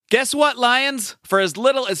Guess what, Lions? For as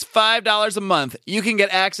little as $5 a month, you can get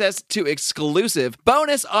access to exclusive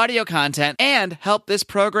bonus audio content and help this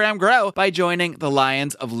program grow by joining the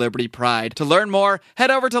Lions of Liberty Pride. To learn more,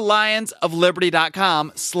 head over to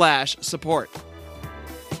lionsofliberty.com/support.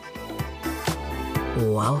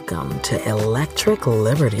 Welcome to Electric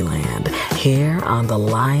Liberty Land, here on the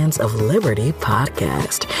Lions of Liberty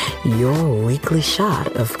podcast, your weekly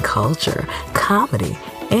shot of culture, comedy,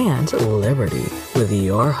 and liberty with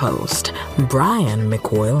your host, Brian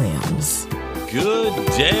McWilliams. Good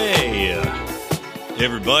day,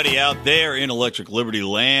 everybody out there in Electric Liberty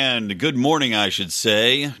Land. Good morning, I should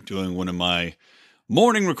say. Doing one of my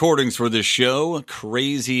morning recordings for this show.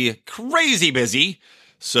 Crazy busy.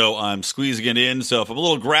 So I'm squeezing it in. So if I'm a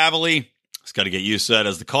little gravelly, just got to get used to that.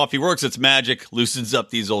 As the coffee works its magic, loosens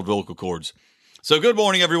up these old vocal cords. So good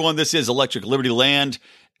morning, everyone. This is Electric Liberty Land,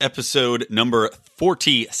 episode number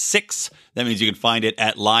 46. That means you can find it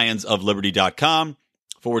at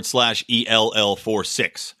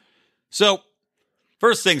lionsofliberty.com/ELL46. So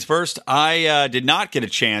first things first, I did not get a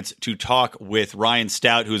chance to talk with Ryan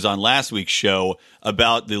Stout, who was on last week's show,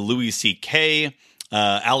 about the Louis C.K.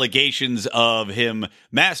 Allegations of him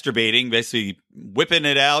masturbating, basically whipping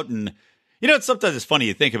it out. And, you know, sometimes it's funny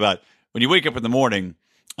to think about when you wake up in the morning,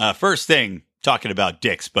 first thing, talking about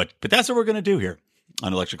dicks. But that's what we're going to do here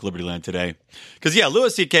on Electric Liberty Land today. Because, yeah,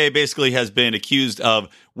 Louis C.K. basically has been accused of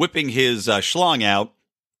whipping his schlong out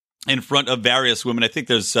in front of various women. I think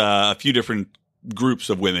there's a few different groups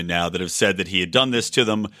of women now that have said that he had done this to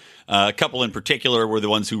them. A couple in particular were the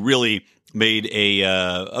ones who really made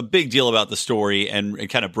a big deal about the story and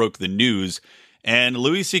kind of broke the news. And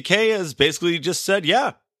Louis C.K. has basically just said,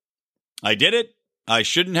 yeah, I did it. I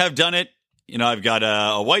shouldn't have done it. You know, I've got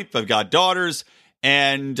a wife, I've got daughters,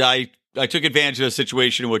 and I took advantage of a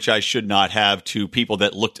situation in which I should not have, to people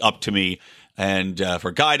that looked up to me and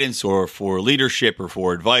for guidance or for leadership or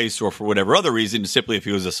for advice or for whatever other reason, simply if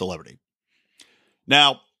he was a celebrity.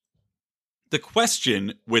 Now, the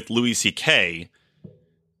question with Louis C.K.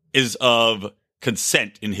 is of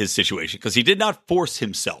consent in his situation, because he did not force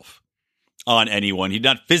himself on anyone. He did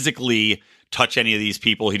not physically touch any of these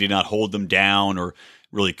people. He did not hold them down or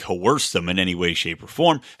really coerce them in any way, shape, or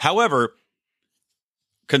form. However,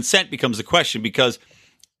 consent becomes a question, because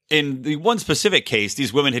in the one specific case,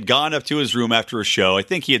 these women had gone up to his room after a show. I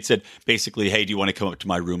think he had said basically, hey, do you want to come up to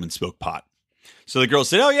my room and smoke pot? So the girl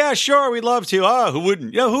said, oh, yeah, sure, we'd love to. Oh, who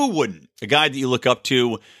wouldn't? You know, who wouldn't? A guy that you look up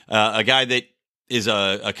to, a guy that is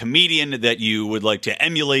a comedian that you would like to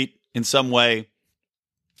emulate in some way,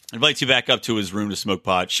 invites you back up to his room to smoke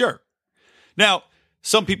pot. Sure. Now,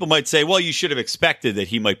 some people might say, well, you should have expected that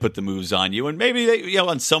he might put the moves on you. And maybe they, you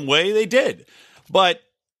know, in some way they did. But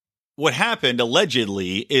what happened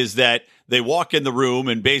allegedly is that they walk in the room,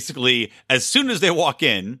 and basically as soon as they walk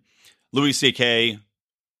in, Louis C.K.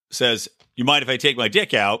 says, you mind if I take my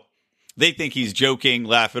dick out? They think he's joking,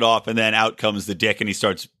 laugh it off, and then out comes the dick, and he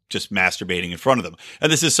starts just masturbating in front of them.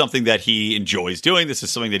 And this is something that he enjoys doing. This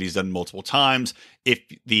is something that he's done multiple times, if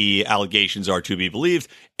the allegations are to be believed.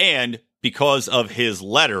 And because of his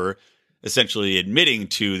letter essentially admitting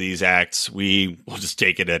to these acts, we will just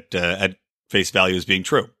take it at face value as being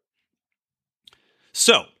true.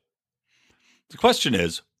 So the question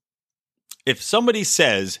is, if somebody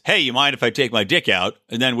says, hey, you mind if I take my dick out,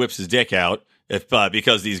 and then whips his dick out, if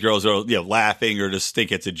because these girls are, you know, laughing or just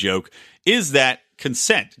think it's a joke, is that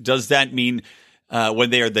consent? Does that mean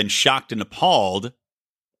when they are then shocked and appalled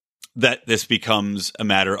that this becomes a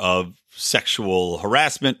matter of sexual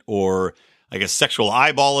harassment, or I guess sexual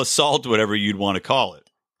eyeball assault, whatever you'd want to call it?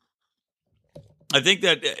 I think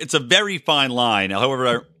that it's a very fine line.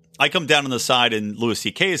 However, I come down on the side in Louis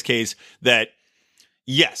C.K.'s case that,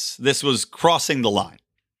 yes, this was crossing the line,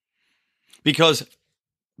 because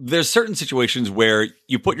there's certain situations where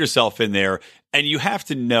you put yourself in there and you have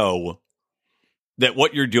to know that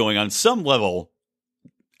what you're doing on some level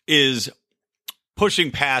is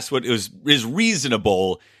pushing past what is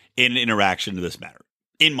reasonable in interaction to this matter,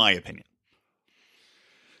 in my opinion.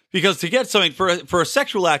 Because to get something for a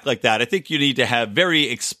sexual act like that, I think you need to have very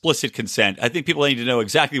explicit consent. I think people need to know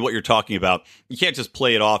exactly what you're talking about. You can't just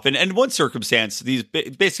play it off. And in one circumstance, these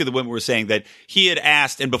basically the women were saying that he had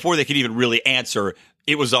asked, and before they could even really answer,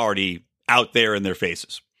 it was already out there in their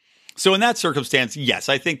faces. So in that circumstance, yes,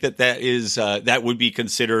 I think that would be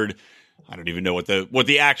considered. I don't even know what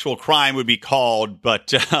the actual crime would be called,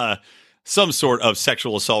 but some sort of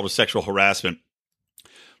sexual assault or sexual harassment.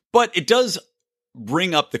 But it does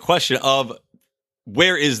bring up the question of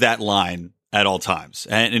where is that line at all times,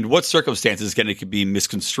 and in what circumstances can it be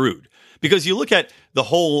misconstrued? Because you look at the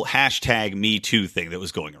whole hashtag Me Too thing that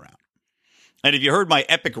was going around, And if you heard my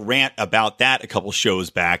epic rant about that a couple shows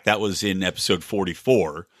back, that was in episode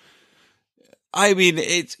 44. I mean,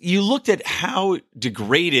 you looked at how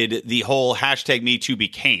degraded the whole hashtag #MeToo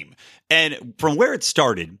became. And from where it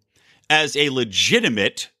started as a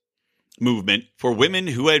legitimate movement for women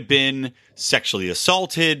who had been sexually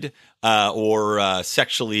assaulted or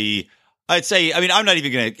sexually, I'd say, I mean, I'm not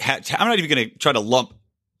even going to try to lump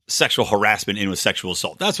sexual harassment in with sexual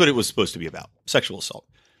assault. That's what it was supposed to be about, sexual assault.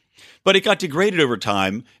 But it got degraded over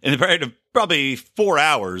time in the period of probably 4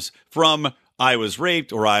 hours from I was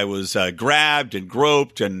raped or I was grabbed and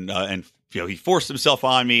groped and he forced himself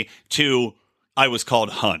on me to I was called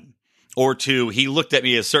hun, or to he looked at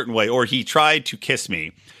me a certain way, or he tried to kiss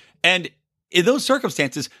me. And in those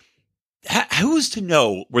circumstances, who's to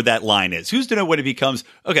know where that line is? Who's to know when it becomes,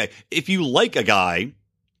 okay, if you like a guy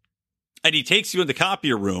and he takes you in the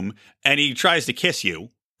copier room and he tries to kiss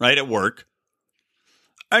you, right, at work,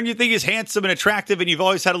 and you think he's handsome and attractive and you've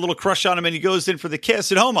always had a little crush on him and he goes in for the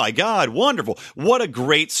kiss and oh my God, wonderful. What a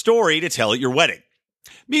great story to tell at your wedding.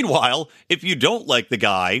 Meanwhile, if you don't like the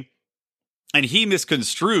guy and he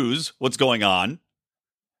misconstrues what's going on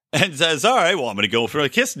and says, all right, well, I'm going to go for a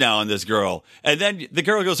kiss now on this girl. And then the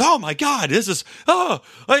girl goes, oh my God,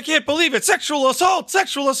 I can't believe it. Sexual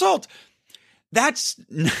assault. That's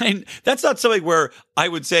not something where I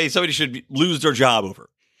would say somebody should lose their job over.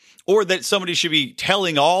 Or that somebody should be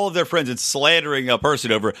telling all of their friends and slandering a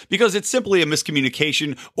person over because it's simply a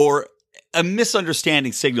miscommunication or a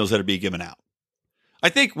misunderstanding signals that are being given out. I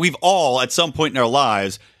think we've all, at some point in our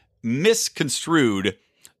lives, misconstrued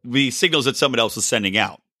the signals that someone else is sending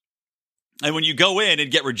out. And when you go in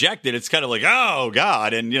and get rejected, it's kind of like, oh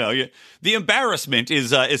God. And, the embarrassment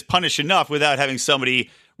is punished enough without having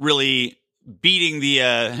somebody really beating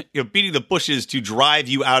the bushes to drive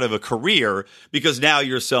you out of a career because now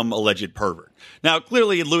you're some alleged pervert. Now,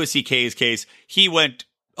 clearly in Louis C.K.'s case, he went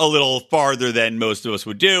a little farther than most of us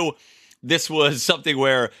would do. This was something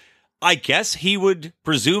where I guess he would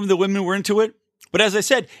presume the women were into it. But as I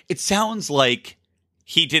said, it sounds like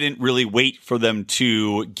he didn't really wait for them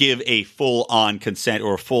to give a full-on consent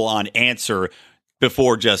or a full-on answer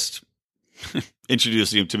before just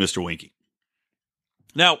introducing him to Mr. Winky.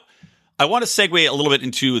 Now, I want to segue a little bit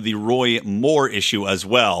into the Roy Moore issue as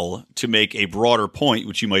well to make a broader point,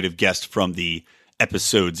 which you might have guessed from the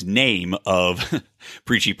episode's name of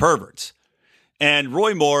Preachy Perverts. And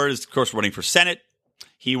Roy Moore is, of course, running for Senate.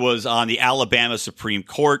 He was on the Alabama Supreme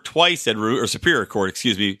Court twice, or Superior Court,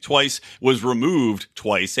 twice, was removed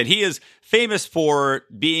twice. And he is famous for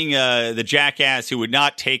being the jackass who would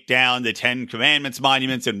not take down the 10 Commandments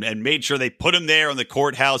monuments and made sure they put him there in the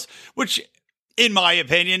courthouse, which, in my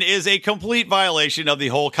opinion, is a complete violation of the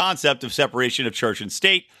whole concept of separation of church and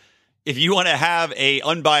state. If you want to have a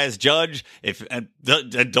unbiased judge,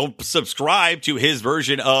 don't subscribe to his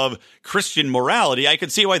version of Christian morality, I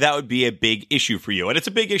could see why that would be a big issue for you. And it's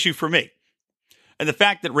a big issue for me. And the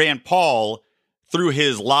fact that Rand Paul threw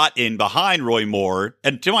his lot in behind Roy Moore,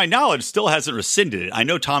 and to my knowledge, still hasn't rescinded it. I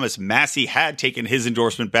know Thomas Massie had taken his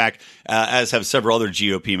endorsement back, as have several other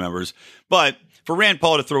GOP members. But for Rand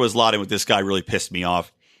Paul to throw his lot in with this guy really pissed me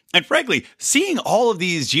off. And frankly, seeing all of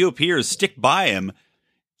these GOPers stick by him,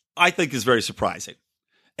 I think is very surprising.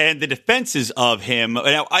 And the defenses of him,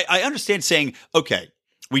 now I understand saying, okay,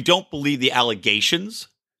 we don't believe the allegations.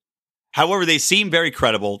 However, they seem very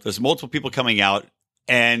credible. There's multiple people coming out,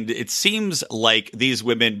 and it seems like these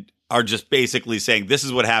women are just basically saying this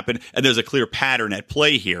is what happened, and there's a clear pattern at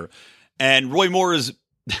play here. And Roy Moore's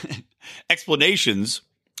explanations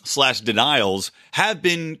 / denials have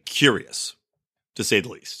been curious, to say the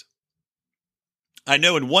least. I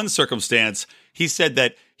know in one circumstance, he said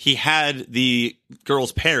that he had the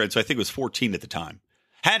girl's parents, I think it was 14 at the time,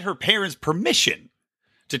 had her parents' permission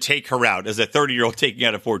to take her out as a 30-year-old taking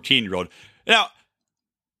out a 14-year-old. Now,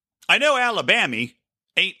 I know Alabama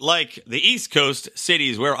ain't like the East Coast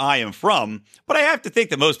cities where I am from, but I have to think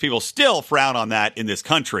that most people still frown on that in this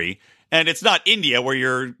country. And it's not India where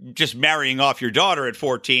you're just marrying off your daughter at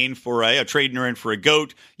 14 for trading her in for a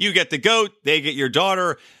goat. You get the goat, they get your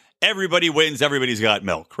daughter. Everybody wins. Everybody's got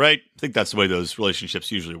milk, right? I think that's the way those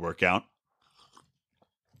relationships usually work out.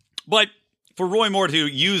 But for Roy Moore to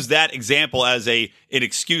use that example as an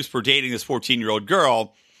excuse for dating this 14-year-old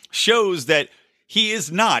girl shows that he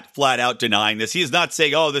is not flat out denying this. He is not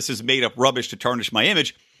saying, oh, this is made up rubbish to tarnish my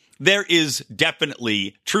image. There is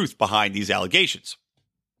definitely truth behind these allegations.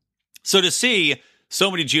 So to see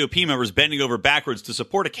so many GOP members bending over backwards to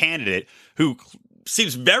support a candidate who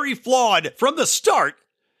seems very flawed from the start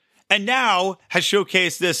and now has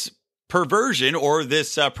showcased this perversion or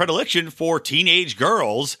this predilection for teenage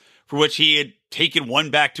girls, for which he had taken one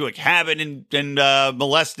back to a cabin and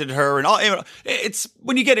molested her and all. You know, it's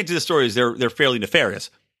when you get into the stories, they're fairly nefarious.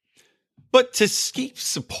 But to keep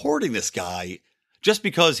supporting this guy just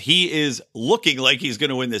because he is looking like he's going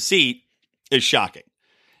to win the seat is shocking.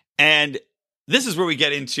 And this is where we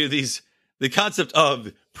get into the concept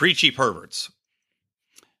of preachy perverts.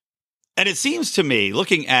 And it seems to me,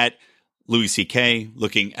 looking at Louis C.K.,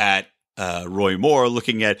 looking at Roy Moore,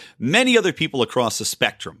 looking at many other people across the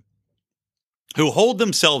spectrum who hold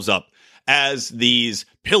themselves up as these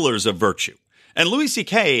pillars of virtue. And Louis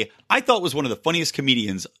C.K., I thought was one of the funniest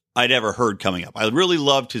comedians I'd ever heard coming up. I really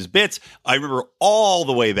loved his bits. I remember all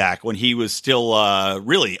the way back when he was still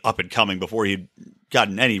really up and coming before he'd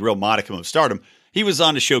gotten any real modicum of stardom. He was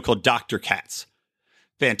on a show called Dr. Katz.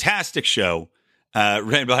 Fantastic show.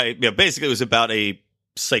 Ran by, basically it was about a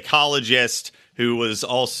psychologist who was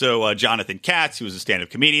also Jonathan Katz, who was a stand-up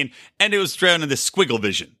comedian, and it was drawn in the Squiggle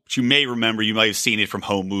Vision, which you may remember. You might have seen it from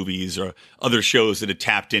home movies or other shows that had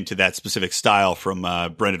tapped into that specific style from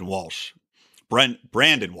Brandon Walsh,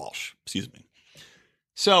 excuse me.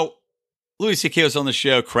 So Louis C.K. was on the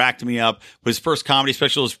show, cracked me up. His first comedy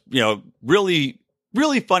special was, really,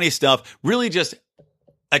 really funny stuff, really just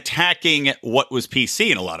attacking what was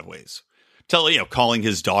PC in a lot of ways. Calling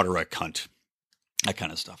his daughter a cunt, that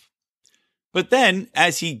kind of stuff. But then,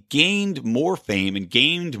 as he gained more fame and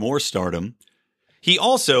gained more stardom, he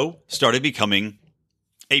also started becoming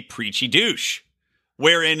a preachy douche,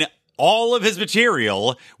 wherein all of his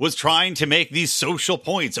material was trying to make these social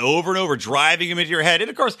points over and over, driving him into your head. And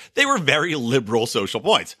of course, they were very liberal social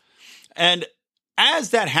points. And as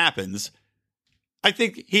that happens, I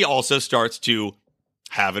think he also starts to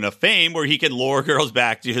have enough fame where he can lure girls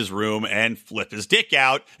back to his room and flip his dick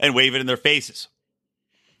out and wave it in their faces.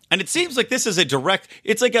 And it seems like this is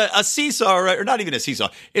it's like a seesaw, or not even a seesaw.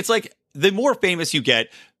 It's like the more famous you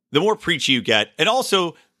get, the more preachy you get, and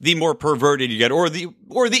also the more perverted you get, or the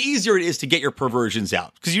easier it is to get your perversions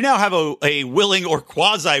out. Because you now have a willing or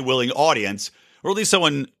quasi-willing audience, or at least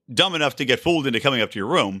someone dumb enough to get fooled into coming up to your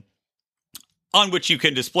room, on which you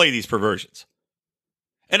can display these perversions.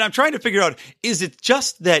 And I'm trying to figure out, is it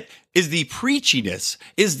just that, is the preachiness,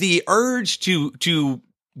 is the urge to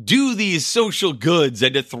do these social goods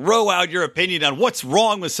and to throw out your opinion on what's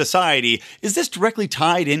wrong with society, is this directly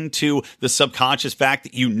tied into the subconscious fact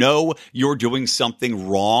that you're doing something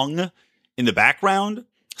wrong in the background,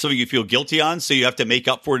 something you feel guilty on, so you have to make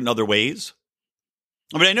up for it in other ways?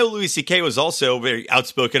 I mean, I know Louis C.K. was also very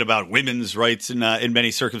outspoken about women's rights in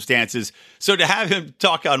many circumstances. So to have him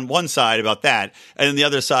talk on one side about that and then the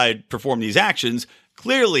other side perform these actions,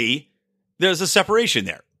 clearly there's a separation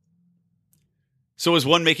there. So is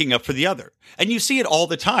one making up for the other? And you see it all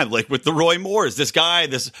the time, like with the Roy Moores, this guy,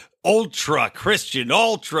 this ultra-Christian,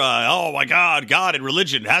 oh my God, God and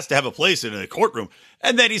religion has to have a place in a courtroom.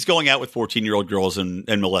 And then he's going out with 14-year-old girls and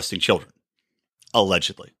molesting children,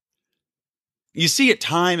 allegedly. You see it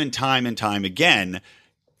time and time and time again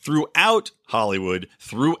throughout Hollywood,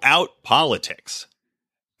 throughout politics.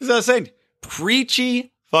 As I was saying,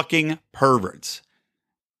 preachy fucking perverts.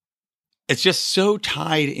 It's just so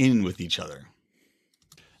tied in with each other.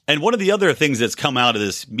 And one of the other things that's come out of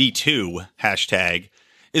this Me Too hashtag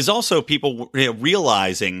is also people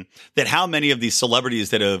realizing that how many of these celebrities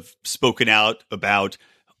that have spoken out about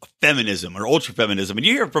feminism or ultra-feminism, and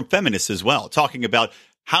you hear from feminists as well, talking about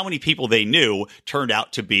how many people they knew turned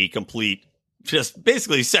out to be complete, just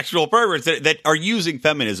basically sexual perverts that are using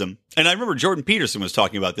feminism. And I remember Jordan Peterson was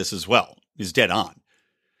talking about this as well. He's dead on.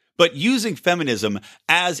 But using feminism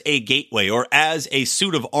as a gateway or as a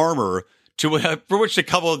suit of armor for which to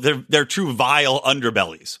cover their true vile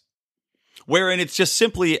underbellies. Wherein it's just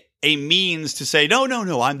simply a means to say, no,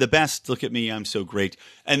 I'm the best. Look at me. I'm so great.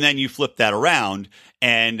 And then you flip that around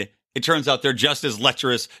and it turns out they're just as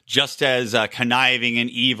lecherous, just as conniving and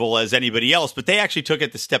evil as anybody else. But they actually took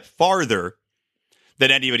it a step farther than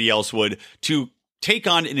anybody else would to take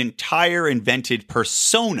on an entire invented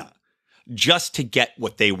persona just to get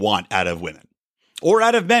what they want out of women. Or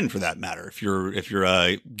out of men, for that matter, if you're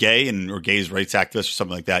a gay or gays rights activist or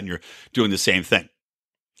something like that, and you're doing the same thing.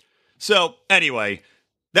 So anyway,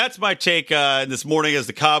 that's my take this morning as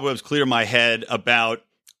the cobwebs clear my head about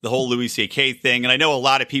the whole Louis C.K. thing. And I know a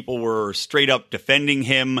lot of people were straight up defending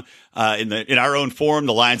him in our own forum,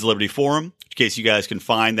 the Lions of Liberty Forum. In case you guys can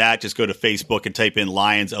find that, just go to Facebook and type in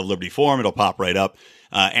Lions of Liberty Forum. It'll pop right up.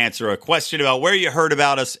 Answer a question about where you heard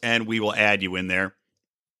about us, and we will add you in there.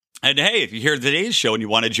 And hey, if you hear today's show and you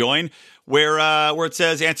want to join, where it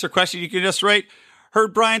says answer question, you can just write,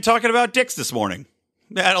 heard Brian talking about dicks this morning.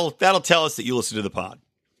 That'll tell us that you listen to the pod.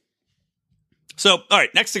 So, all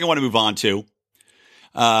right, next thing I want to move on to.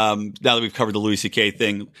 now that we've covered the Louis C.K.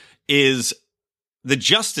 thing, is the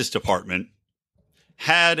Justice Department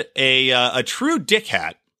had a true dick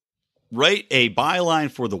hat write a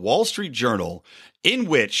byline for the Wall Street Journal in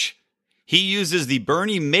which he uses the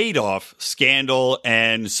Bernie Madoff scandal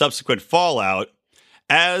and subsequent fallout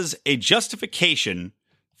as a justification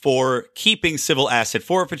for keeping civil asset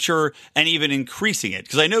forfeiture and even increasing it.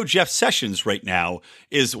 Because I know Jeff Sessions right now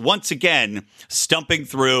is once again stumping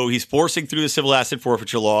through. He's forcing through the civil asset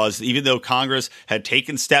forfeiture laws, even though Congress had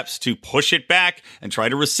taken steps to push it back and try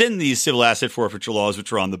to rescind these civil asset forfeiture laws,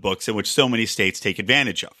 which are on the books and which so many states take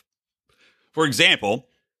advantage of. For example,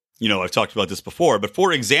 I've talked about this before, but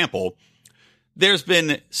for example, there's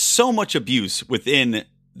been so much abuse within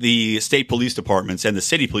the state police departments and the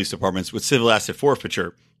city police departments with civil asset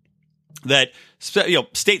forfeiture that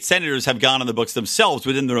state senators have gone on the books themselves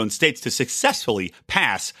within their own states to successfully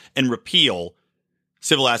pass and repeal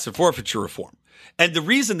civil asset forfeiture reform. And the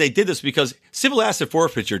reason they did this is because civil asset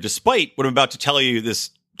forfeiture, despite what I'm about to tell you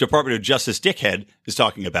this Department of Justice dickhead is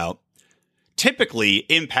talking about, typically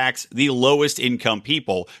impacts the lowest income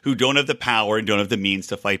people who don't have the power and don't have the means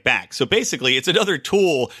to fight back. So basically, it's another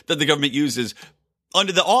tool that the government uses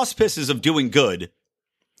under the auspices of doing good,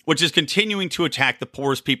 which is continuing to attack the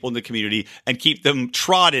poorest people in the community and keep them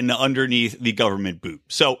trodden underneath the government boot.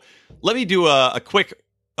 So let me do a quick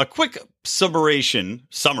summary,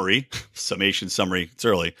 it's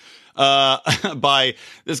early, by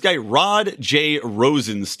this guy, Rod J.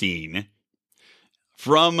 Rosenstein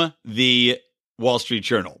from the Wall Street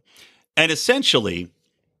Journal. And essentially,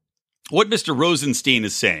 what Mr. Rosenstein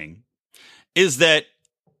is saying is that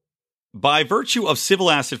by virtue of civil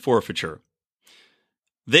asset forfeiture,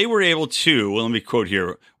 they were able to, let me quote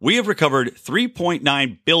here, we have recovered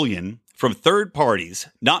 $3.9 billion from third parties,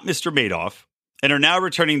 not Mr. Madoff, and are now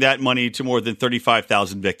returning that money to more than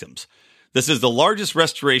 35,000 victims. This is the largest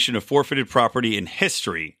restoration of forfeited property in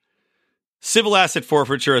history. Civil asset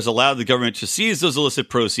forfeiture has allowed the government to seize those illicit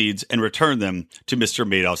proceeds and return them to Mr.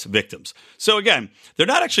 Madoff's victims. So again, they're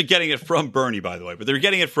not actually getting it from Bernie, by the way, but they're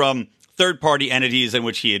getting it from third-party entities in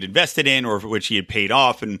which he had invested in or for which he had paid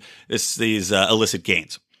off and these illicit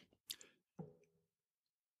gains.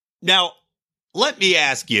 Now, let me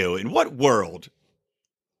ask you, in what world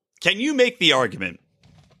can you make the argument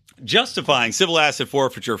justifying civil asset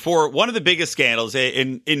forfeiture for one of the biggest scandals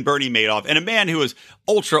in Bernie Madoff and a man who is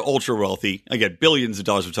ultra wealthy, again, billions of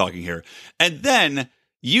dollars we're talking here, and then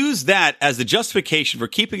use that as the justification for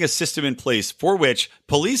keeping a system in place for which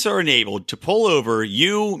police are enabled to pull over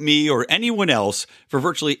you, me, or anyone else for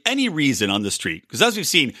virtually any reason on the street? Because as we've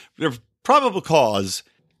seen, the probable cause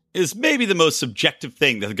is maybe the most subjective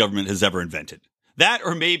thing that the government has ever invented. That,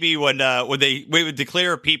 or maybe when they would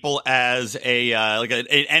declare people as an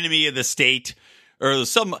enemy of the state, or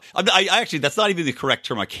some. I actually, that's not even the correct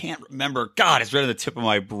term. I can't remember. God, it's right on the tip of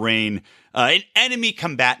my brain. An enemy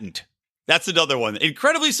combatant. That's another one.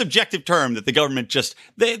 Incredibly subjective term that the government just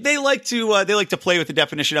they like to play with the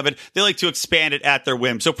definition of it. They like to expand it at their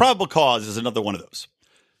whim. So probable cause is another one of those.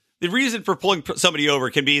 The reason for pulling somebody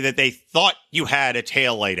over can be that they thought you had a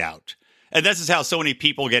taillight out. And this is how so many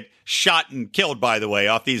people get shot and killed, by the way,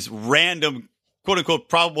 off these random, quote-unquote,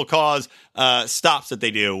 probable cause stops that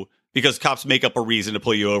they do because cops make up a reason to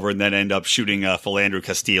pull you over and then end up shooting Philandro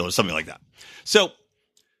Castile or something like that. So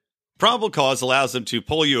probable cause allows them to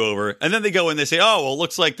pull you over, and then they go and they say, oh, well,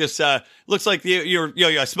 looks like I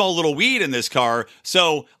smell a little weed in this car,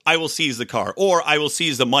 so I will seize the car, or I will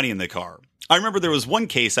seize the money in the car. I remember there was one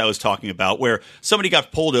case I was talking about where somebody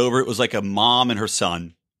got pulled over. It was like a mom and her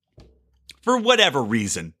son. For whatever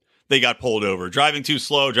reason, they got pulled over. Driving too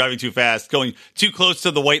slow, driving too fast, going too close to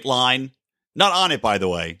the white line. Not on it, by the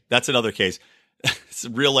way. That's another case. It's a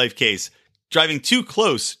real-life case. Driving too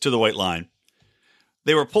close to the white line.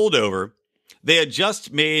 They were pulled over. They had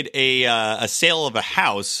just made a sale of a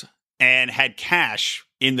house and had cash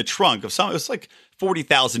in the trunk of some. It was like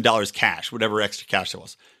 $40,000 cash, whatever extra cash there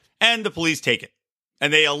was. And the police take it.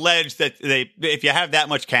 And they allege that if you have that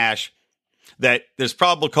much cash, that there's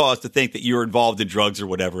probable cause to think that you're involved in drugs or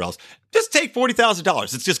whatever else. Just take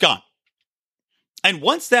 $40,000. It's just gone. And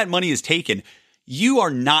once that money is taken, you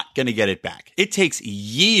are not going to get it back. It takes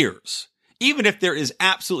years. Even if there is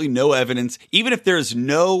absolutely no evidence, even if there is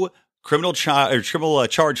no criminal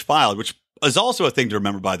charge filed, which is also a thing to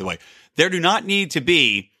remember, by the way. There do not need to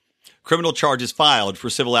be criminal charges filed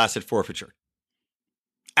for civil asset forfeiture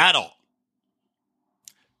at all.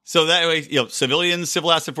 So that way, civilians,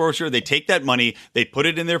 civil asset forfeiture, they take that money, they put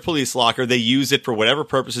it in their police locker, they use it for whatever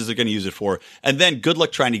purposes they're going to use it for, and then good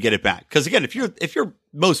luck trying to get it back. Because again, if you're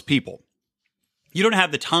most people, you don't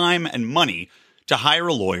have the time and money to hire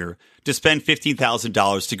a lawyer, to spend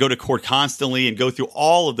 $15,000 to go to court constantly and go through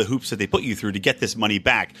all of the hoops that they put you through to get this money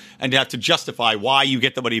back and to have to justify why you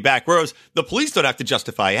get the money back, whereas the police don't have to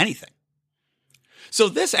justify anything. So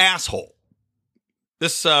this asshole,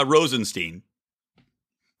 this Rosenstein,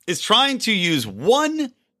 is trying to use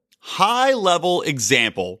one high-level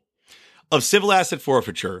example of civil asset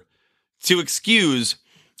forfeiture to excuse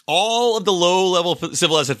all of the low-level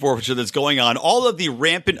civil asset forfeiture that's going on, all of the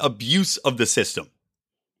rampant abuse of the system.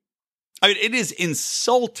 I mean, it is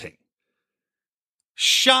insulting,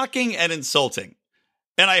 shocking and insulting.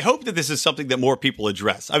 And I hope that this is something that more people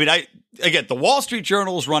address. I mean, again, the Wall Street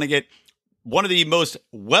Journal is running it, one of the most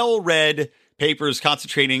well-read papers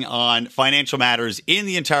concentrating on financial matters in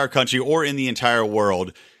the entire country or in the entire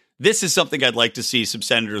world. This is something I'd like to see some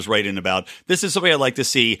senators write in about. This is something I'd like to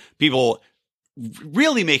see people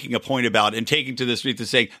really making a point about and taking to the street to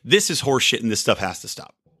say, this is horseshit and this stuff has to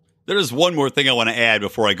stop. There is one more thing I want to add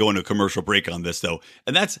before I go into a commercial break on this, though.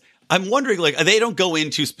 And that's, I'm wondering, like, they don't go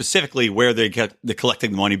into specifically where they're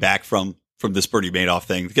collecting the money back from this Bernie Madoff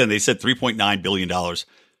thing. Again, they said $3.9 billion.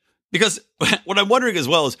 Because what I'm wondering as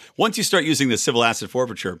well is, once you start using this civil asset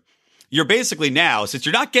forfeiture, you're basically now, since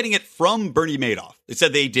you're not getting it from Bernie Madoff, they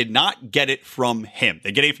said they did not get it from him.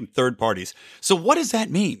 They're getting it from third parties. So what does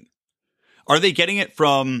that mean? Are they getting it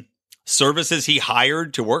from services he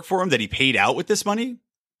hired to work for him that he paid out with this money?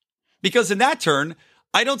 Because in that turn,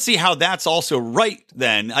 I don't see how that's also right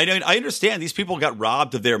then. I understand these people got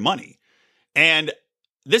robbed of their money. And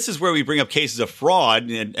this is where we bring up cases of fraud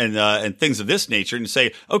and things of this nature and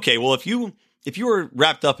say, okay, well, if you were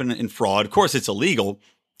wrapped up in fraud, of course it's illegal.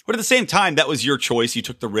 But at the same time, that was your choice. You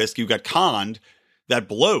took the risk. You got conned. That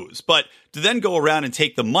blows. But to then go around and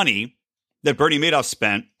take the money that Bernie Madoff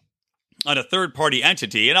spent on a third-party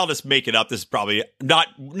entity, and I'll just make it up. This is probably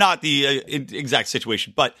not the exact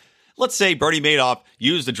situation, but let's say Bernie Madoff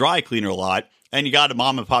used a dry cleaner a lot, and you got a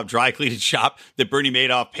mom-and-pop dry cleaning shop that Bernie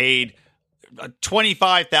Madoff paid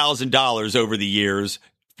 $25,000 over the years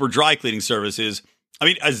for dry cleaning services. I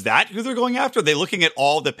mean, is that who they're going after? Are they looking at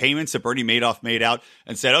all the payments that Bernie Madoff made out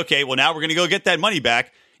and said, okay, well, now we're going to go get that money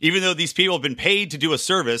back. Even though these people have been paid to do a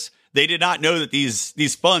service, they did not know that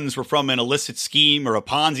these funds were from an illicit scheme or a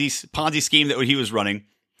Ponzi scheme that he was running.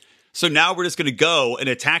 So now we're just going to go and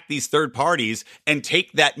attack these third parties and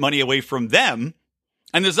take that money away from them.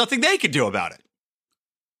 And there's nothing they can do about it.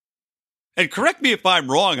 And correct me if I'm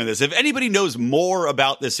wrong on this. If anybody knows more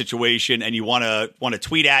about this situation and you want to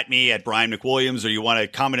tweet at me at Brian McWilliams, or you want to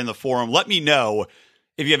comment in the forum, let me know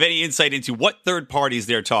if you have any insight into what third parties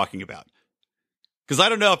they're talking about. Because I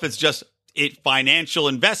don't know if it's just financial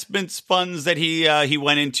investments funds that he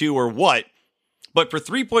went into or what. But for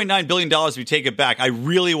 $3.9 billion, we take it back. I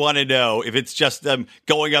really want to know if it's just them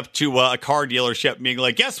going up to a car dealership and being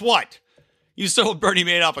like, guess what? You sold Bernie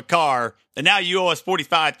Madoff a car, and now you owe us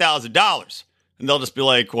 $45,000. And they'll just be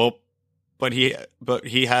like, well, but he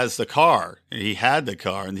has the car. And he had the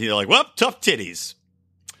car. And he's like, well, tough titties.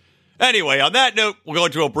 Anyway, on that note, we'll go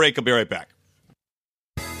into a break. I'll be right back.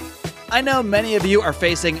 I know many of you are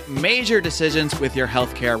facing major decisions with your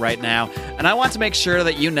healthcare right now, and I want to make sure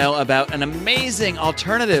that you know about an amazing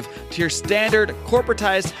alternative to your standard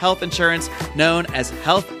corporatized health insurance known as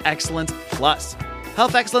Health Excellence Plus.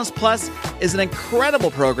 Health Excellence Plus is an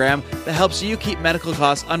incredible program that helps you keep medical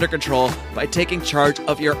costs under control by taking charge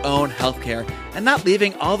of your own healthcare and not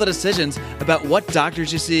leaving all the decisions about what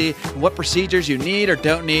doctors you see and what procedures you need or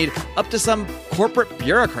don't need up to some corporate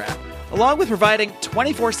bureaucrat. Along with providing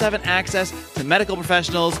 24/7 access to medical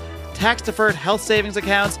professionals, tax-deferred health savings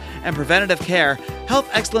accounts, and preventative care, Health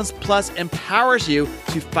Excellence Plus empowers you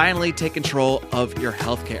to finally take control of your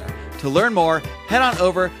healthcare. To learn more, head on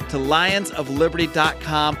over to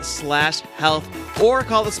lionsofliberty.com/health or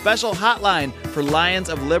call the special hotline for Lions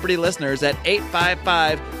of Liberty listeners at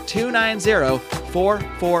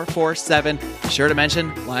 855-290-4447. Be sure to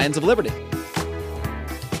mention Lions of Liberty.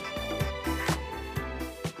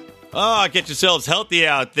 Oh, get yourselves healthy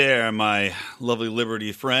out there, my lovely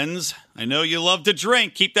Liberty friends. I know you love to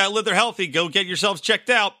drink. Keep that liver healthy. Go get yourselves checked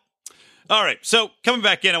out. All right, so coming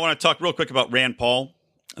back in, I want to talk real quick about Rand Paul,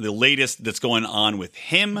 the latest that's going on with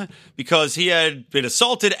him, because he had been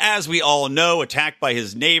assaulted, as we all know, attacked by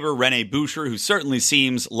his neighbor, Rene Boucher, who certainly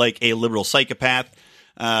seems like a liberal psychopath.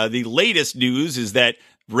 The latest news is that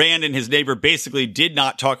Rand and his neighbor basically did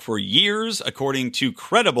not talk for years, according to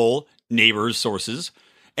credible neighbors' sources.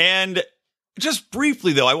 And just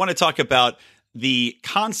briefly, though, I want to talk about the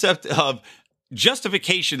concept of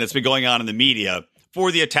justification that's been going on in the media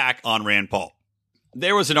for the attack on Rand Paul.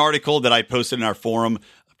 There was an article that I posted in our forum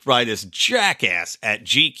by this jackass at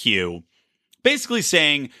GQ, basically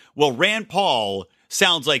saying, well, Rand Paul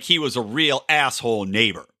sounds like he was a real asshole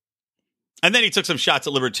neighbor. And then he took some shots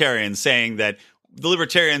at libertarians, saying that the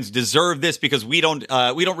libertarians deserve this because we don't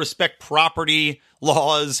respect property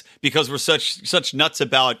laws because we're such nuts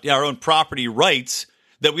about our own property rights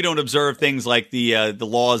that we don't observe things like the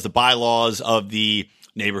laws, the bylaws of the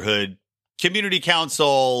neighborhood community council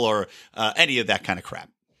or any of that kind of crap.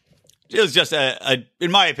 It was just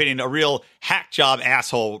in my opinion, a real hack job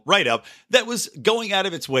asshole write-up that was going out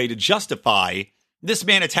of its way to justify this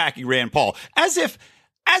man attacking Rand Paul as if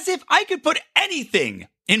I could put anything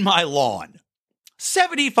in my lawn.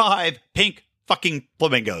 75 pink fucking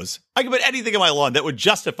flamingos. I could put anything in my lawn that would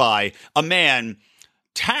justify a man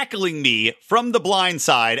tackling me from the blind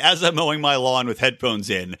side as I'm mowing my lawn with headphones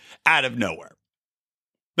in out of nowhere.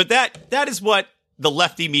 But that is what the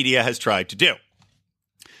lefty media has tried to do.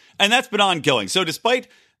 And that's been ongoing. So despite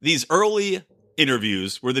these early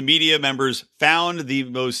interviews where the media members found the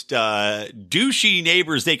most douchey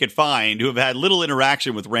neighbors they could find who have had little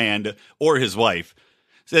interaction with Rand or his wife,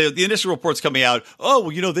 so the initial reports coming out,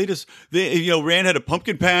 Rand had a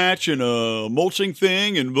pumpkin patch and a mulching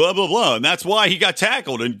thing and blah, blah, blah. And that's why he got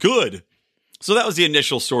tackled and good. So that was the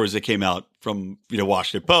initial stories that came out from,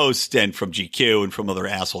 Washington Post and from GQ and from other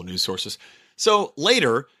asshole news sources. So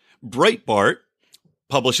later, Breitbart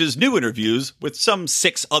publishes new interviews with some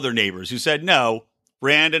 6 other neighbors who said, no,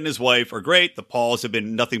 Rand and his wife are great. The Pauls have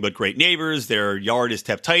been nothing but great neighbors. Their yard is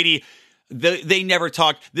kept tidy. They never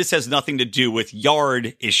talked. This has nothing to do with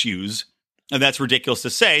yard issues. And that's ridiculous to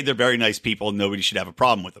say. They're very nice people and nobody should have a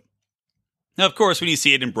problem with them. Now, of course, when you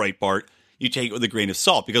see it in Breitbart, you take it with a grain of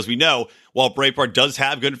salt because we know while Breitbart does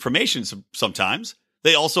have good information sometimes,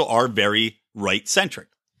 they also are very right-centric.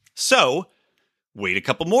 So wait a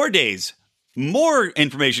couple more days. More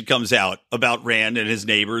information comes out about Rand and his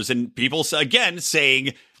neighbors and people again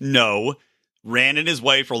saying, no, Rand and his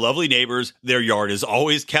wife are lovely neighbors. Their yard is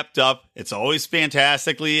always kept up. It's always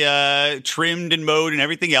fantastically trimmed and mowed and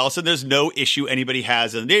everything else. And there's no issue anybody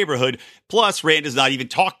has in the neighborhood. Plus, Rand does not even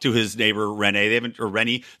talk to his neighbor, Rennie.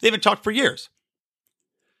 They haven't talked for years.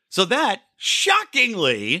 So that,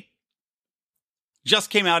 shockingly,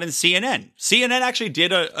 just came out in CNN. CNN actually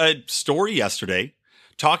did a story yesterday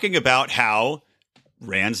talking about how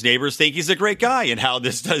Rand's neighbors think he's a great guy and how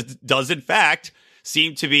this does in fact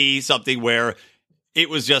seem to be something where it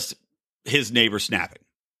was just his neighbor snapping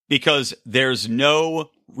because there's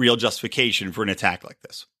no real justification for an attack like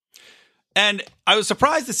this. And I was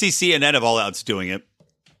surprised to see CNN of all outs doing it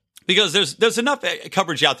because there's enough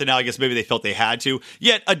coverage out there now. I guess maybe they felt they had to.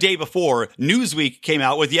 Yet a day before, Newsweek came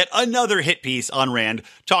out with yet another hit piece on Rand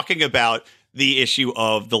talking about the issue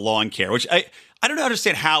of the lawn care, which I don't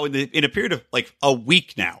understand how in a period of like a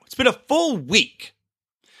week now, it's been a full week,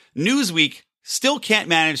 Newsweek still can't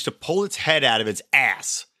manage to pull its head out of its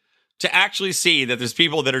ass to actually see that there's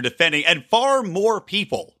people that are defending and far more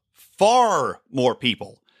people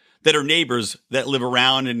that are neighbors that live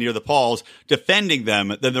around and near the Pauls defending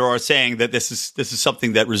them than there are saying that this is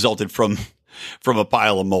something that resulted from a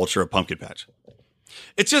pile of mulch or a pumpkin patch.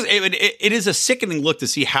 It's just, it is a sickening look to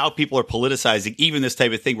see how people are politicizing even this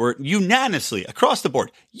type of thing where unanimously, across the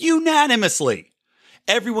board,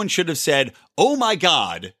 everyone should have said, oh my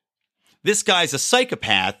God, this guy's a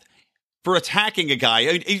psychopath for attacking a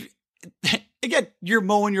guy. Again, you're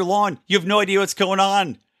mowing your lawn. You have no idea what's going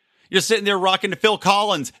on. You're sitting there rocking to Phil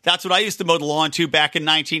Collins. That's what I used to mow the lawn to back in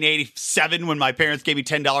 1987 when my parents gave me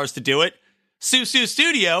 $10 to do it. Sue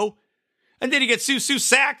Studio. And then you get Sue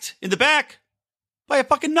sacked in the back by a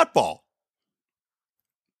fucking nutball.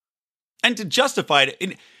 And to justify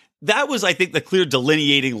it, that was, I think, the clear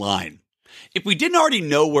delineating line. If we didn't already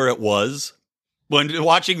know where it was, when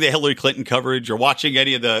watching the Hillary Clinton coverage or watching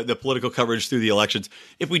any of the political coverage through the elections,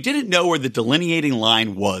 if we didn't know where the delineating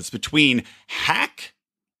line was between hack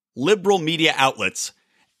liberal media outlets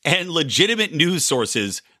and legitimate news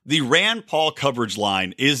sources, the Rand Paul coverage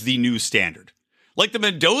line is the new standard. Like the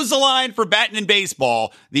Mendoza line for batting in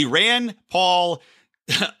baseball, the Rand Paul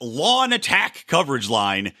lawn attack coverage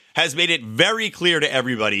line has made it very clear to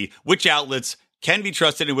everybody which outlets can be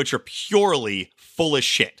trusted and which are purely full of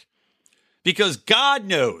shit. Because God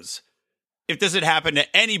knows if this had happened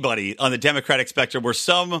to anybody on the Democratic spectrum where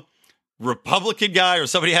some Republican guy or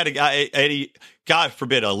somebody had a guy, God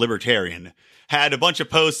forbid, a libertarian, had a bunch of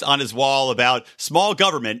posts on his wall about small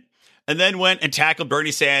government and then went and tackled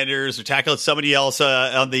Bernie Sanders or tackled somebody else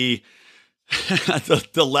on the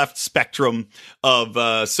left spectrum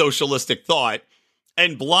of socialistic thought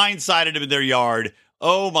and blindsided him in their yard.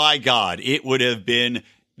 Oh my God, it would have been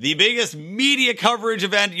the biggest media coverage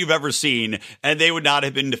event you've ever seen, and they would not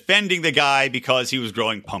have been defending the guy because he was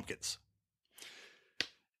growing pumpkins.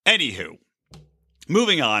 Anywho,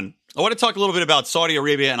 moving on. I want to talk a little bit about Saudi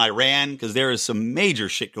Arabia and Iran because there is some major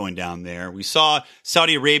shit going down there. We saw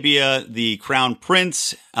Saudi Arabia, the crown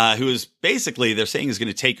prince, who is basically, they're saying, is going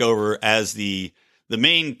to take over as the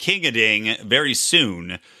main king-a-ding very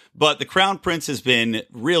soon. But the crown prince has been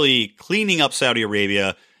really cleaning up Saudi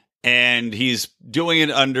Arabia, and he's doing it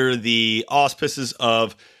under the auspices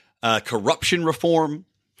of corruption reform.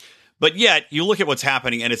 But yet, you look at what's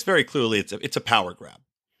happening, and it's very clearly it's a power grab.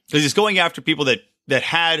 Because he's going after people that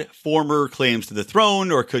had former claims to the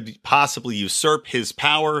throne or could possibly usurp his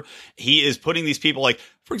power. He is putting these people, like,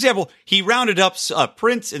 for example, he rounded up a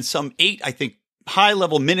prince and some 8, I think,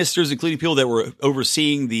 high-level ministers, including people that were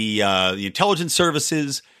overseeing the intelligence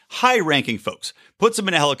services, high-ranking folks. Puts them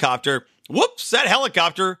in a helicopter. Whoops, that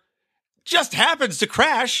helicopter just happens to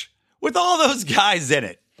crash with all those guys in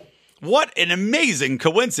it. What an amazing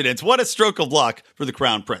coincidence. What a stroke of luck for the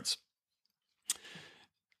crown prince.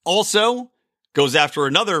 Also, goes after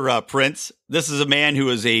another prince. This is a man who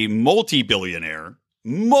is a multi-billionaire.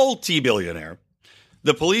 The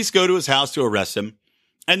police go to his house to arrest him,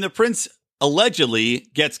 and the prince allegedly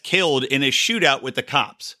gets killed in a shootout with the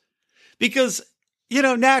cops. Because,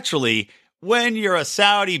 naturally, when you're a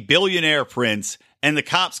Saudi billionaire prince and the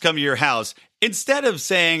cops come to your house, instead of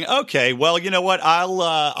saying, okay, well, you know what,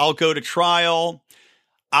 I'll go to trial,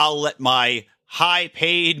 I'll let my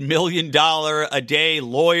high-paid $1 million a day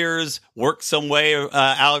lawyers work some way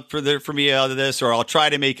out for me out of this, or I'll try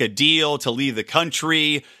to make a deal to leave the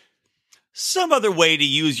country. Some other way to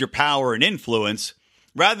use your power and influence,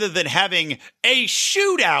 rather than having a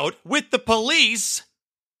shootout with the police.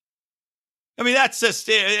 I mean,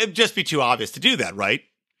 it'd just be too obvious to do that, right?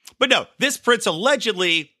 But no, this prince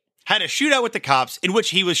allegedly had a shootout with the cops in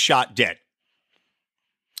which he was shot dead.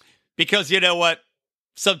 Because you know what?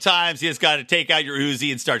 Sometimes you just got to take out your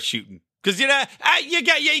Uzi and start shooting. Because,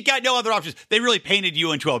 you got no other options. They really painted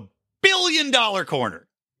you into a $1 billion corner.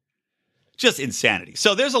 Just insanity.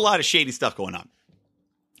 So there's a lot of shady stuff going on.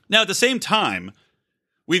 Now, at the same time,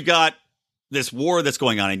 we've got this war that's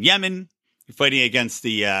going on in Yemen. You're fighting against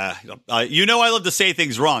the, I love to say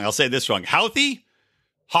things wrong. I'll say this wrong. Houthi?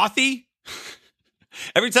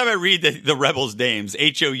 Every time I read the rebels' names,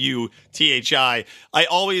 Houthi, I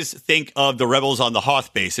always think of the rebels on the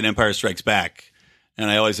Hoth base in Empire Strikes Back. And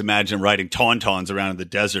I always imagine riding tauntauns around in the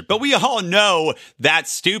desert. But we all know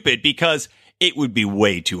that's stupid because it would be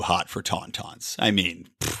way too hot for tauntauns. I mean,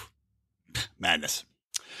 madness.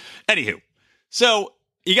 Anywho, so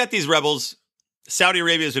you got these rebels. Saudi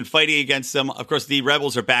Arabia has been fighting against them. Of course, the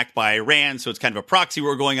rebels are backed by Iran, so it's kind of a proxy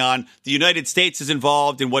war going on. The United States is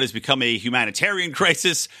involved in what has become a humanitarian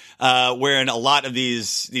crisis, wherein a lot of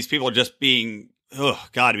these people are just being,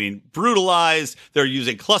 brutalized. They're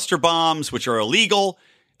using cluster bombs, which are illegal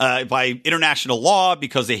by international law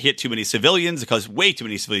because they hit too many civilians, because way too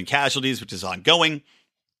many civilian casualties, which is ongoing.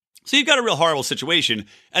 So you've got a real horrible situation,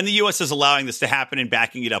 and the U.S. is allowing this to happen and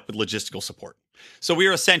backing it up with logistical support. So we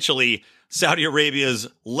are essentially Saudi Arabia's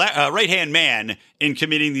right-hand man in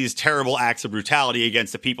committing these terrible acts of brutality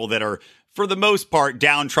against the people that are, for the most part,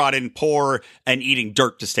 downtrodden, poor, and eating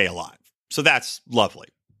dirt to stay alive. So that's lovely.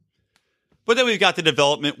 But then we've got the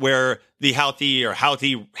development where the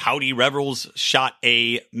Houthi rebels shot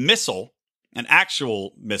a missile, an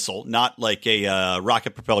actual missile, not like a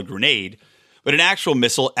rocket-propelled grenade, but an actual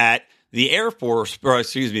missile at the airport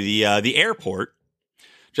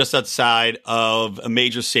just outside of a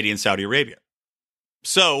major city in Saudi Arabia.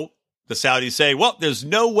 So the Saudis say, well, there's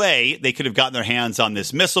no way they could have gotten their hands on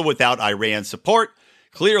this missile without Iran's support.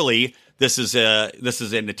 Clearly, this is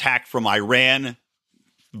an attack from Iran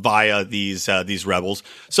via these rebels.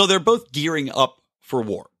 So they're both gearing up for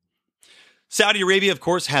war. Saudi Arabia, of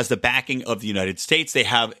course, has the backing of the United States. They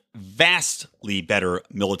have vastly better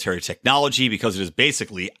military technology because it is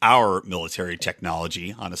basically our military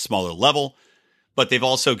technology on a smaller level. But they've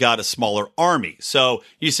also got a smaller army. So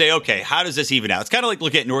you say, okay, how does this even out? It's kind of like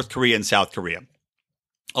looking at North Korea and South Korea.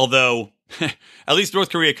 Although, at least North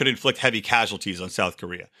Korea could inflict heavy casualties on South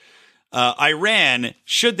Korea. Iran,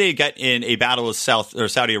 should they get in a battle with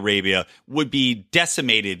Saudi Arabia, would be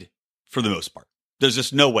decimated for the most part. There's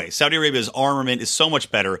just no way. Saudi Arabia's armament is so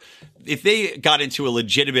much better. If they got into a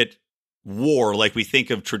legitimate war, like we think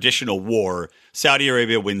of traditional war, Saudi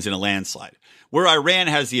Arabia wins in a landslide. Where Iran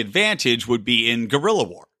has the advantage would be in guerrilla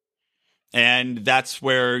war. And that's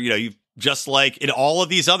where, you just like in all of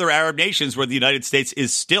these other Arab nations where the United States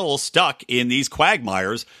is still stuck in these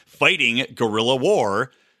quagmires fighting guerrilla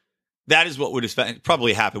war, that is what would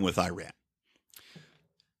probably happen with Iran.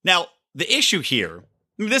 Now, the issue here,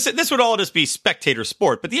 this would all just be spectator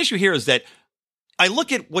sport, but the issue here is that I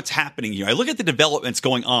look at what's happening here. I look at the developments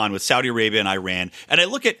going on with Saudi Arabia and Iran, and I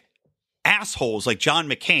look at assholes like John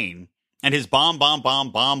McCain and his bomb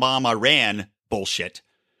Iran bullshit.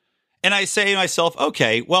 And I say to myself,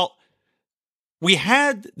 okay, well, we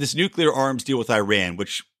had this nuclear arms deal with Iran,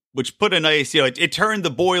 which put a nice, it turned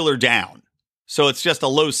the boiler down. So it's just a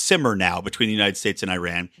low simmer now between the United States and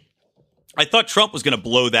Iran. I thought Trump was going to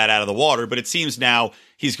blow that out of the water, but it seems now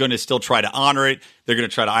he's going to still try to honor it. They're going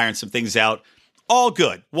to try to iron some things out. All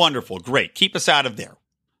good. Wonderful. Great. Keep us out of there.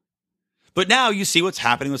 But now you see what's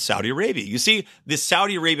happening with Saudi Arabia. You see this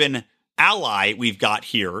Saudi Arabian ally we've got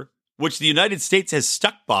here, which the United States has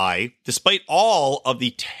stuck by despite all of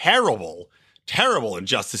the terrible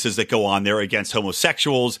injustices that go on there against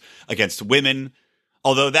homosexuals, against women.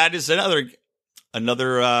 Although that is another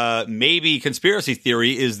maybe conspiracy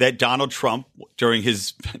theory is that Donald Trump, during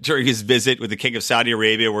his visit with the King of Saudi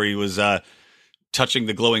Arabia, where he was touching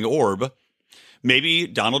the glowing orb, maybe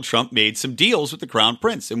Donald Trump made some deals with the Crown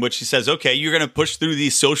Prince in which he says, okay, you're going to push through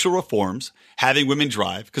these social reforms, having women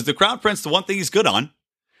drive, because the Crown Prince, the one thing he's good on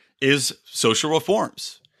is social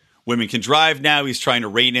reforms. Women can drive now. He's trying to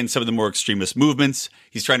rein in some of the more extremist movements.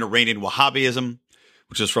 He's trying to rein in Wahhabism,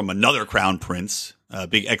 which is from another Crown Prince, a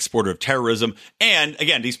big exporter of terrorism. And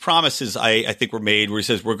again, these promises I think were made where he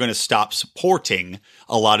says we're going to stop supporting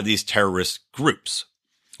a lot of these terrorist groups,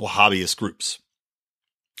 Wahhabist groups.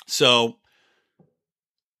 So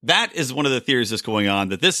that is one of the theories that's going on,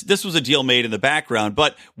 that this was a deal made in the background.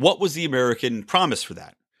 But what was the American promise for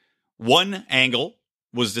that? One angle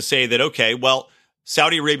was to say that, okay, well,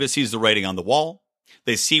 Saudi Arabia sees the writing on the wall.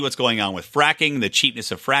 They see what's going on with fracking, the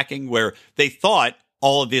cheapness of fracking, where they thought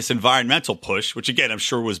all of this environmental push, which again, I'm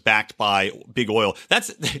sure was backed by big oil.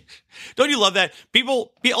 Don't you love that?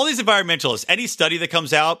 All these environmentalists, any study that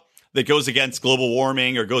comes out that goes against global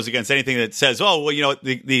warming or goes against anything that says, oh, well,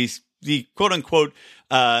 the quote unquote,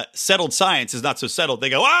 settled science is not so settled. They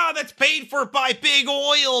go, that's paid for by big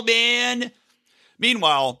oil, man.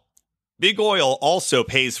 Meanwhile, big oil also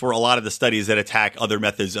pays for a lot of the studies that attack other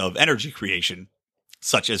methods of energy creation,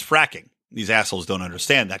 such as fracking. These assholes don't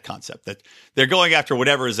understand that concept, that they're going after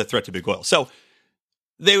whatever is a threat to big oil. So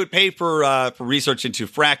they would pay for research into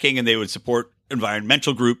fracking, and they would support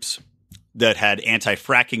environmental groups that had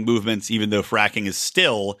anti-fracking movements, even though fracking is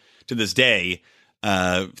still, to this day,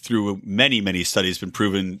 through many studies, been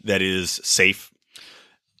proven that it is safe.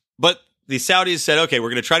 But the Saudis said, okay, we're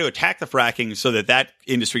going to try to attack the fracking so that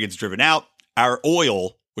industry gets driven out. Our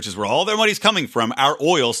oil, which is where all their money's coming from, our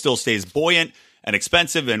oil still stays buoyant and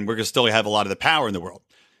expensive, and we're going to still have a lot of the power in the world.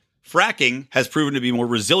 Fracking has proven to be more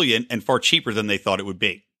resilient and far cheaper than they thought it would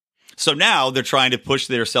be. So now they're trying to push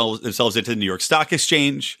themselves into the New York Stock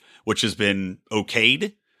Exchange, which has been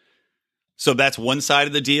okayed. So that's one side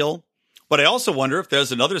of the deal. But I also wonder if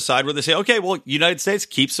there's another side where they say, okay, well, United States,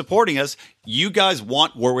 keep supporting us. You guys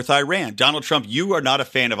want war with Iran. Donald Trump, you are not a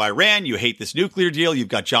fan of Iran. You hate this nuclear deal. You've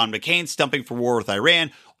got John McCain stumping for war with Iran.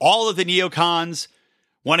 All of the neocons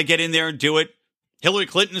want to get in there and do it. Hillary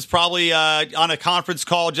Clinton is probably on a conference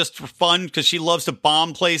call just for fun because she loves to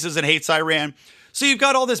bomb places and hates Iran. So you've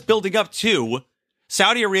got all this building up to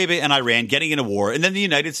Saudi Arabia and Iran getting in a war, and then the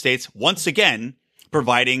United States once again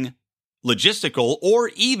providing logistical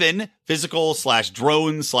or even physical /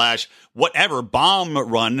 drone / whatever bomb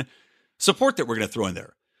run support that we're going to throw in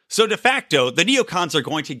there. So de facto, the neocons are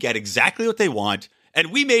going to get exactly what they want,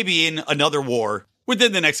 and we may be in another war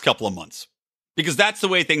within the next couple of months because that's the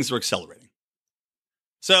way things are accelerating.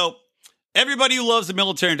 So everybody who loves the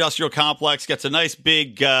military-industrial complex gets a nice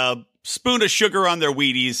big spoon of sugar on their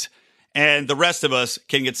Wheaties, and the rest of us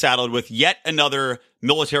can get saddled with yet another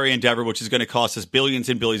military endeavor, which is going to cost us billions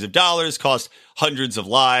and billions of dollars, cost hundreds of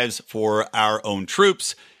lives for our own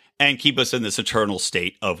troops, and keep us in this eternal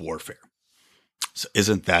state of warfare. So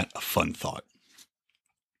isn't that a fun thought?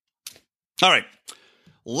 All right.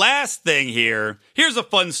 Last thing here. Here's a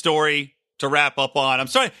fun story to wrap up on. I'm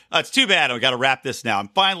sorry. It's too bad. I've got to wrap this now. I'm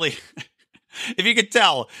finally... If you could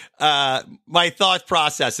tell, my thought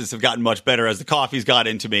processes have gotten much better as the coffee's got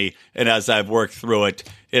into me and as I've worked through it.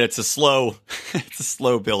 And it's a slow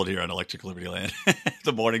build here on Electric Liberty Land.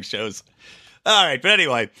 The morning shows. All right. But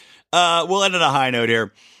anyway, we'll end on a high note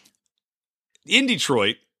here. In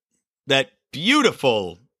Detroit, that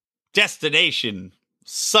beautiful destination,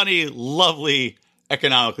 sunny, lovely,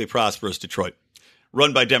 economically prosperous Detroit,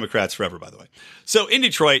 run by Democrats forever, by the way. So in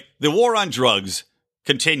Detroit, the war on drugs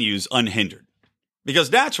continues unhindered.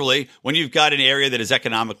 Because naturally, when you've got an area that is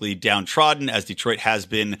economically downtrodden, as Detroit has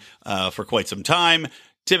been for quite some time,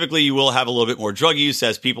 Typically, you will have a little bit more drug use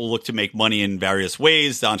as people look to make money in various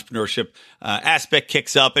ways. The entrepreneurship aspect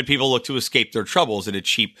kicks up, and people look to escape their troubles in a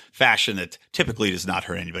cheap fashion that typically does not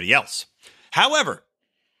hurt anybody else. However,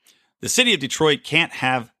 the city of Detroit can't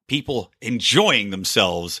have people enjoying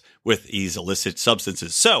themselves with these illicit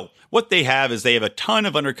substances. So what they have is they have a ton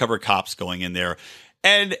of undercover cops going in there.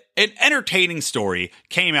 And an entertaining story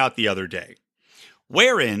came out the other day,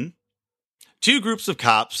 wherein two groups of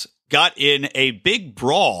cops got in a big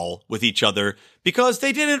brawl with each other because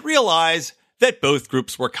they didn't realize that both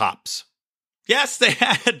groups were cops. Yes, they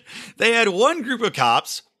had one group of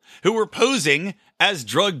cops who were posing as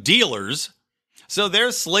drug dealers. So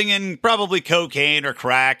they're slinging probably cocaine or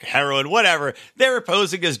crack, heroin, whatever. They're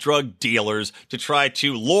posing as drug dealers to try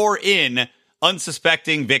to lure in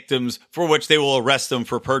unsuspecting victims for which they will arrest them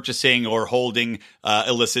for purchasing or holding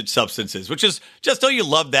illicit substances, which is just, don't you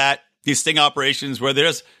love that? These sting operations where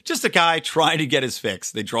there's just a guy trying to get his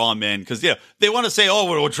fix. They draw him in because they want to say, oh,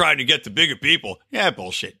 we're trying to get the bigger people. Yeah,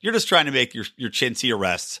 bullshit. You're just trying to make your chintzy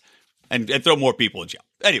arrests and throw more people in jail.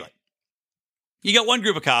 Anyway, you got one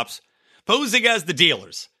group of cops posing as the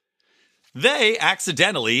dealers. They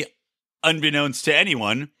accidentally, unbeknownst to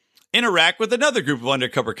anyone, interact with another group of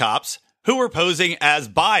undercover cops who were posing as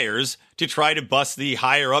buyers to try to bust the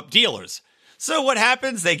higher up dealers. So what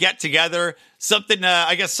happens? They get together. Something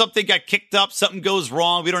got kicked up. Something goes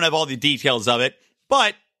wrong. We don't have all the details of it.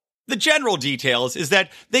 But the general details is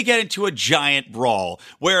that they get into a giant brawl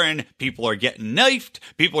wherein people are getting knifed,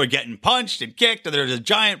 people are getting punched and kicked, and there's a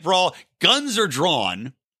giant brawl. Guns are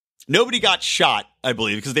drawn. Nobody got shot, I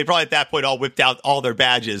believe, because they probably at that point all whipped out all their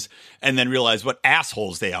badges and then realized what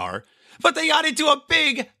assholes they are. But they got into a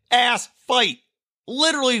big ass fight,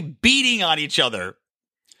 literally beating on each other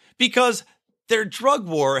because their drug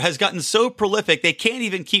war has gotten so prolific, they can't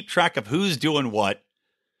even keep track of who's doing what.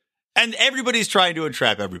 And everybody's trying to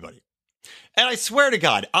entrap everybody. And I swear to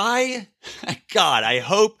God, I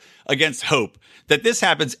hope against hope that this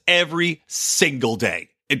happens every single day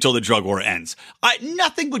until the drug war ends.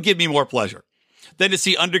 Nothing would give me more pleasure than to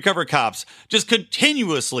see undercover cops just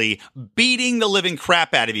continuously beating the living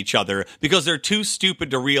crap out of each other because they're too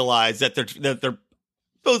stupid to realize that they're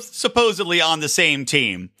both supposedly on the same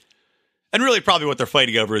team. And really probably what they're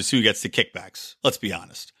fighting over is who gets the kickbacks. Let's be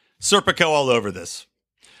honest. Serpico all over this.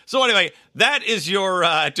 So anyway, that is your,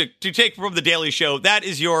 to take from the Daily Show, that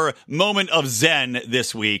is your moment of zen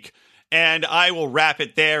this week. And I will wrap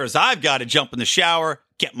it there as I've got to jump in the shower,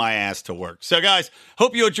 get my ass to work. So guys,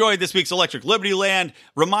 hope you enjoyed this week's Electric Liberty Land.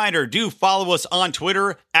 Reminder, do follow us on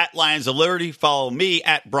Twitter at Lions of Liberty. Follow me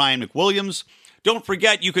at Brian McWilliams. Don't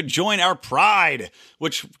forget, you could join our Pride,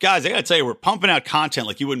 which, guys, I got to tell you, we're pumping out content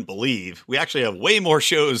like you wouldn't believe. We actually have way more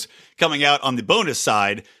shows coming out on the bonus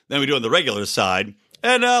side than we do on the regular side.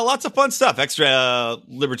 And lots of fun stuff. Extra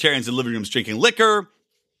libertarians in living rooms drinking liquor.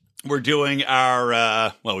 We're doing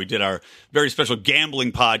our, we did our very special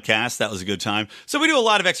gambling podcast. That was a good time. So we do a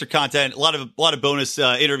lot of extra content, a lot of bonus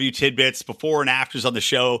interview tidbits, before and afters on the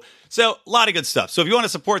show. So a lot of good stuff. So if you want to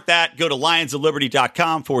support that, go to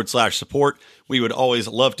lionsofliberty.com/support. We would always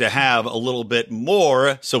love to have a little bit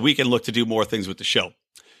more so we can look to do more things with the show.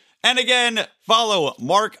 And again, follow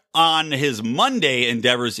Mark on his Monday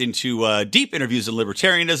endeavors into deep interviews in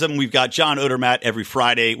libertarianism. We've got John Odermatt every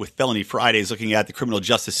Friday with Felony Fridays looking at the criminal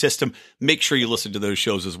justice system. Make sure you listen to those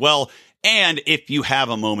shows as well. And if you have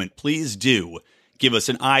a moment, please do give us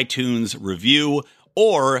an iTunes review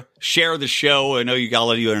or share the show. I know you got a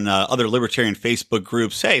lot of you in other libertarian Facebook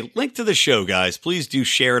groups. Hey, link to the show, guys. Please do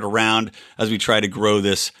share it around as we try to grow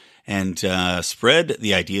this and spread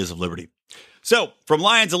the ideas of liberty. So, from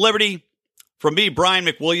Lions of Liberty, from me, Brian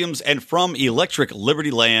McWilliams, and from Electric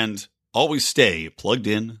Liberty Land, always stay plugged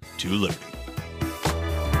in to liberty.